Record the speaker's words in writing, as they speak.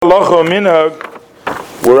halacha minhag,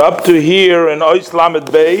 we're up to here in Ois Lamed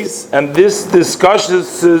Beis, and this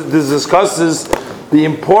discusses the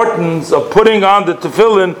importance of putting on the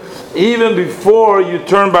tefillin even before you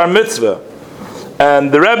turn bar mitzvah.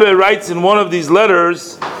 And the Rebbe writes in one of these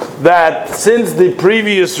letters that since the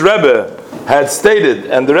previous Rebbe had stated,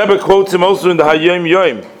 and the Rebbe quotes him also in the Hayom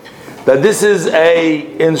Yom, that this is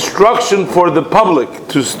a instruction for the public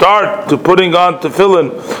to start to putting on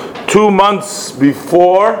tefillin 2 months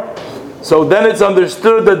before. So then it's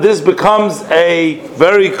understood that this becomes a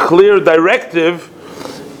very clear directive.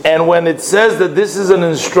 And when it says that this is an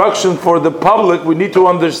instruction for the public, we need to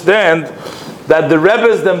understand that the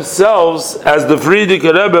Rebbes themselves, as the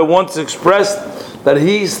Frierdiker Rebbe once expressed, that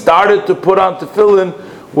he started to put on tefillin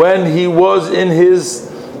when he was in his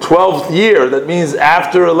 12th year. That means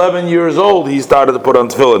after 11 years old he started to put on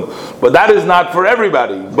tefillin. But that is not for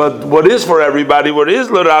everybody. But what is for everybody, what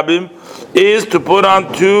is l'rabim, is to put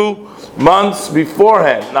on 2 months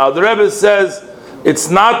beforehand. Now the Rebbe says, it's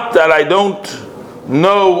not that I don't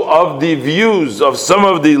know of the views of some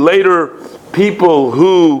of the later people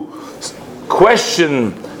who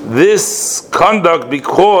question this conduct,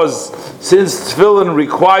 because since tefillin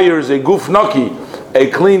requires a guf naki, a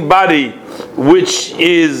clean body, which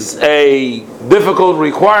is a difficult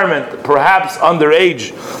requirement, perhaps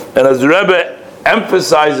underage, and as the Rebbe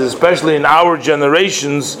emphasizes, especially in our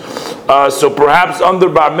generations, so perhaps under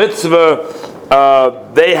bar mitzvah,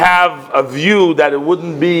 they have a view that it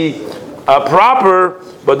wouldn't be proper,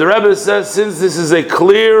 but the Rebbe says, since this is a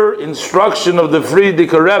clear instruction of the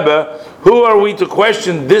Frierdiker Rebbe, who are we to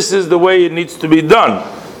question this is the way it needs to be done?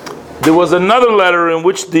 There was another letter in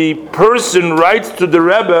which the person writes to the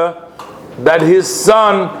Rebbe that his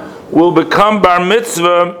son will become bar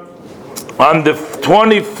mitzvah on the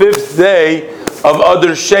 25th day of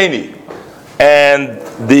Adar Sheni, and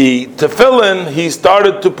the tefillin he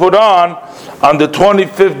started to put on the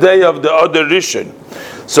 25th day of the Adar Rishon.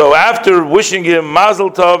 So after wishing him Mazel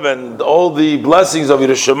Tov and all the blessings of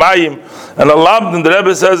Yerushalayim and Allah, the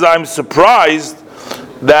Rebbe says, I'm surprised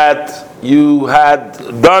that you had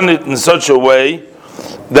done it in such a way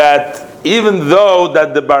that even though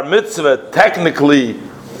that the bar mitzvah technically,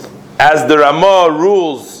 as the Ramah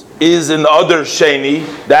rules, is in Adar Sheni,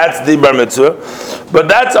 that's the bar mitzvah, but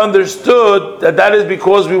that's understood that is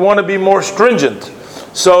because we want to be more stringent.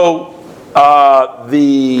 So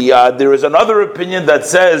there is another opinion that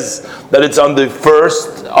says that it's on the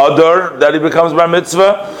first Adar that he becomes bar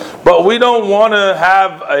mitzvah, but we don't want to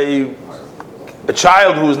have a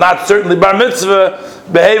child who is not certainly bar mitzvah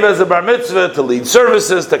behave as a bar mitzvah, to lead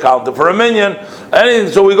services, to count for a minyan,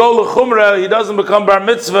 anything. So we go l'chumra, he doesn't become bar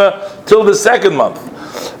mitzvah till the 2nd month.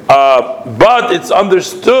 But it's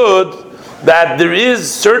understood that there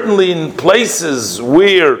is certainly in places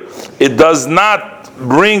where it does not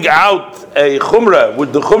bring out a chumrah,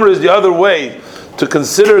 with the chumrah is the other way, to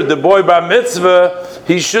consider the boy bar mitzvah,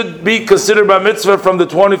 he should be considered bar mitzvah from the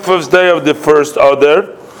 25th day of the first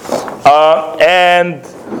Adar.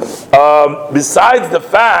 Besides the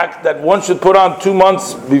fact that one should put on 2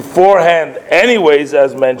 months beforehand anyways,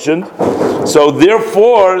 as mentioned, so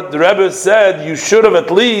therefore the Rebbe said you should have at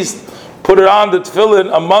least put it on the tefillin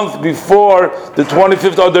a month before the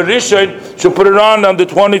 25th of the Rishon, should put it on the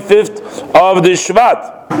 25th of the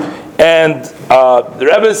Shvat. And the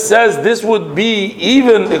Rebbe says this would be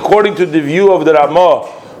even according to the view of the Ramah,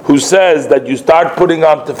 who says that you start putting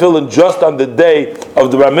on tefillin just on the day of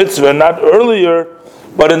the bar mitzvah, not earlier.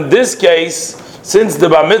 But in this case, since the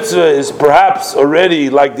bar mitzvah is perhaps already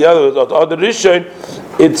like the other Rishon,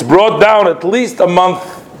 it's brought down at least a month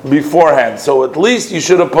beforehand. So at least you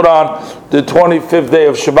should have put on the 25th day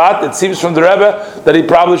of Shabbat. It seems from the Rebbe that he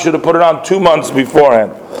probably should have put it on 2 months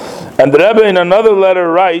beforehand. And the Rebbe in another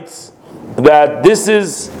letter writes that this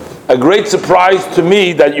is a great surprise to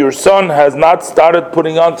me that your son has not started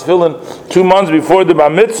putting on tefillin 2 months before the bar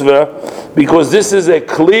mitzvah, because this is a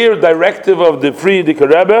clear directive of the Frierdiker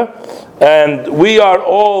Rebbe, and we are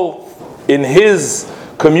all in his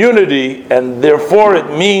community, and therefore it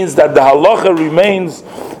means that the halacha remains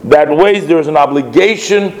that ways there is an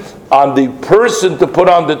obligation on the person to put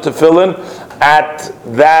on the tefillin at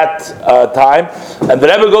that time. And the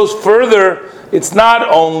Rebbe goes further. It's not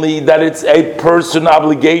only that it's a person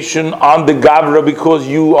obligation on the Gavra because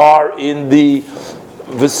you are in the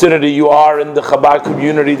vicinity, you are in the Chabad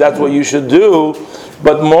community, that's what you should do.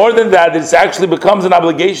 But more than that, it actually becomes an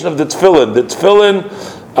obligation of the tefillin. The tefillin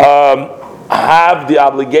have the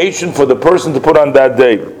obligation for the person to put on that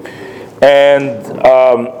day. And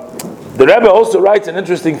the Rebbe also writes an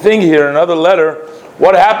interesting thing here in another letter.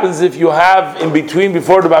 What happens if you have in between,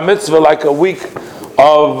 before the bar mitzvah, like a week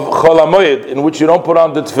of Chol HaMoed, in which you don't put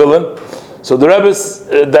on the tefillin. So the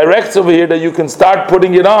Rebbe directs over here that you can start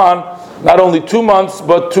putting it on not only 2 months,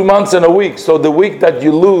 but 2 months and a week. So the week that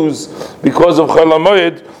you lose because of Chol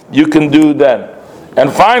HaMoed, you can do then.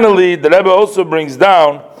 And finally, the Rebbe also brings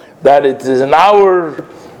down that it is in our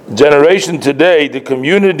generation today, the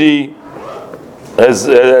community, as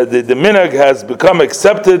the minhag has become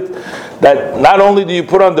accepted, that not only do you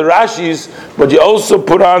put on the Rashis, but you also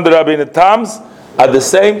put on the Rabbeinu Tams at the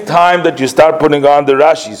same time that you start putting on the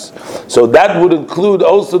Rashis. So that would include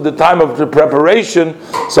also the time of the preparation,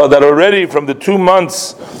 so that already from the 2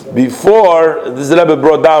 months before, this the Rebbe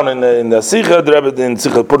brought down in the Sikha, the Rebbe in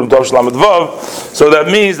Sikha Purim Tov Shelamed Vav, so that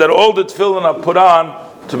means that all the tefillin are put on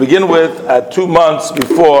to begin with at 2 months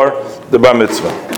before the Bar Mitzvah.